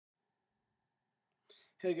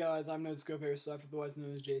Hey guys, I'm No Scope Airsoft, otherwise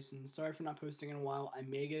known as Jason. Sorry for not posting in a while. I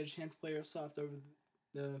may get a chance to play Airsoft over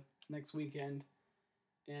the next weekend.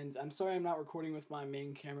 And I'm sorry I'm not recording with my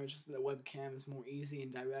main camera, just that the webcam is more easy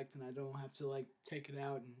and direct and I don't have to take it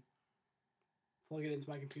out and plug it into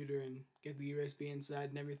my computer and get the USB inside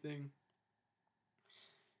and everything.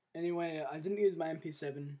 Anyway, I didn't use my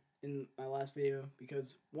MP7 in my last video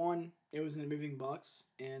because one, it was in a moving box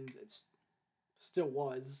and it's still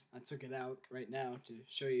was. I took it out right now to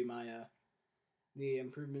show you my the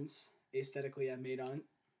improvements aesthetically I made on it.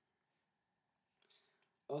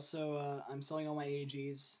 Also, I'm selling all my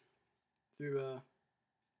AGs through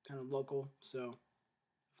kind of local, so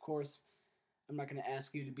of course I'm not going to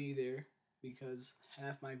ask you to be there because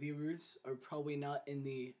half my viewers are probably not in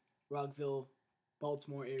the Rockville,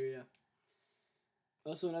 Baltimore area.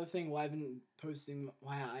 Also, another thing why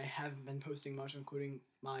I haven't been posting much, including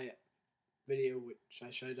my video, which I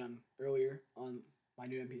should have done earlier on my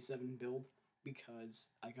new MP7 build, because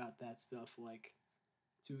I got that stuff like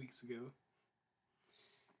 2 weeks ago.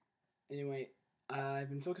 Anyway, I've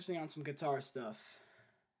been focusing on some guitar stuff.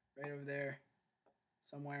 Right over there,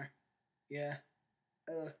 somewhere. Yeah,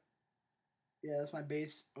 yeah, that's my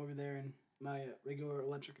bass over there, and my regular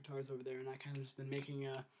electric guitars over there, and I kind of just been making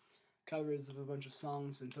covers of a bunch of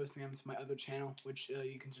songs and posting them to my other channel, which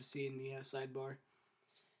you can just see in the sidebar.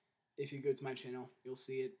 If you go to my channel, you'll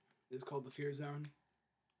see it. It's called The Fear Zone,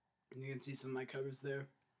 and you can see some of my covers there.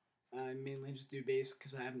 I mainly just do bass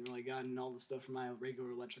because I haven't really gotten all the stuff from my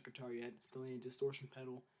regular electric guitar yet. Still need a distortion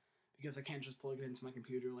pedal because I can't just plug it into my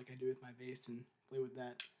computer like I do with my bass and play with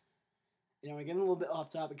that. Anyway, getting a little bit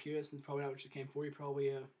off topic here since probably not what you came for. You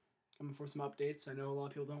probably coming for some updates. I know a lot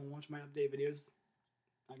of people don't watch my update videos.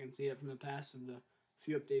 I can see that from the past of the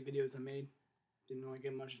few update videos I made. Didn't really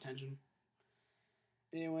get much attention.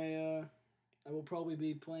 Anyway, I will probably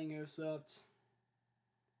be playing Airsoft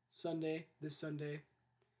this Sunday,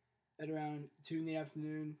 at around 2 in the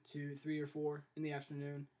afternoon to 3 or 4 in the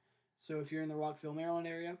afternoon. So if you're in the Rockville, Maryland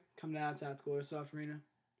area, come down to Tactical Airsoft Arena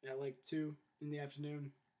at like 2 in the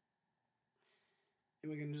afternoon.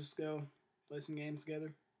 And we can just go play some games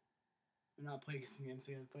together. Or not play some games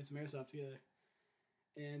together, play some Airsoft together.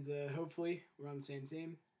 And hopefully we're on the same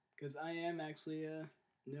team, because I am actually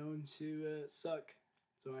known to suck.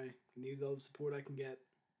 So I can use all the support I can get.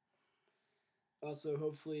 Also,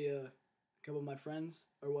 hopefully a couple of my friends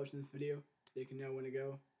are watching this video. They can know when to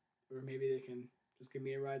go, or maybe they can just give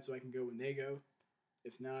me a ride so I can go when they go.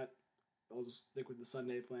 If not, I'll just stick with the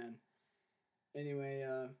Sunday plan. Anyway,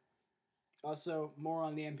 also more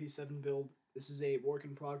on the MP7 build. This is a work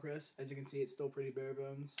in progress. As you can see, it's still pretty bare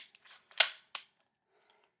bones.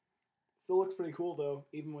 Still looks pretty cool though,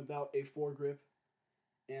 even without a foregrip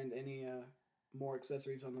and any more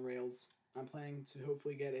accessories on the rails. I'm planning to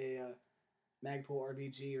hopefully get a Magpul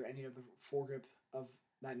RBG or any other foregrip of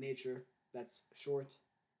that nature that's short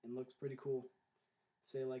and looks pretty cool.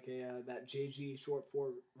 Say like that JG short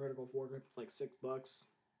vertical foregrip. It's like $6.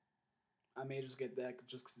 I may just get that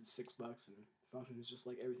just because it's $6 and functions just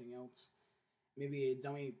like everything else. Maybe a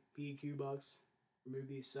dummy PEQ box. Remove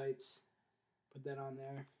these sights. Put that on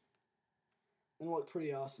there. It'll look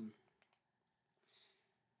pretty awesome.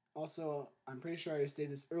 Also, I'm pretty sure I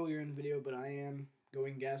stated this earlier in the video, but I am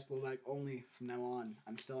going gas blowback only from now on.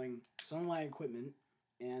 I'm selling some of my equipment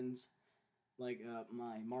and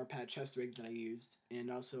my Marpat chest rig that I used,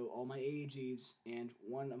 and also all my AEGs and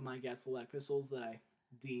one of my gas blowback pistols that I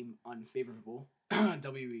deem unfavorable.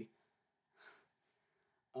 WE.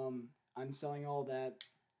 I'm selling all that,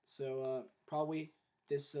 so probably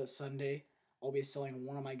this Sunday I'll be selling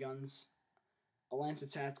one of my guns, a Lancer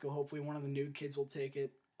Tactical. Hopefully one of the new kids will take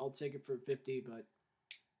it. I'll take it for 50, but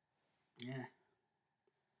yeah.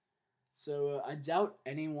 So I doubt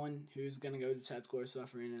anyone who's gonna go to Tactical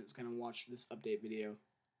Airsoft Arena is gonna watch this update video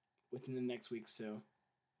within the next week. So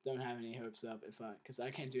don't have any hopes up because I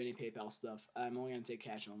can't do any PayPal stuff. I'm only gonna take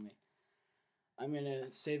cash only. I'm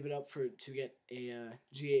gonna save it up to get a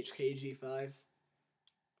GHK G5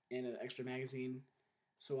 and an extra magazine.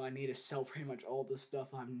 So I need to sell pretty much all the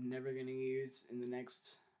stuff I'm never gonna use in the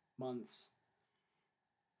next months.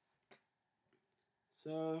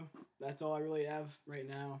 So that's all I really have right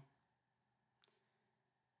now.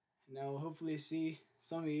 And I'll hopefully see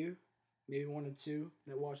some of you, maybe 1 or 2,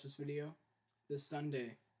 that watch this video this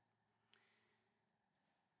Sunday.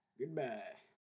 Goodbye.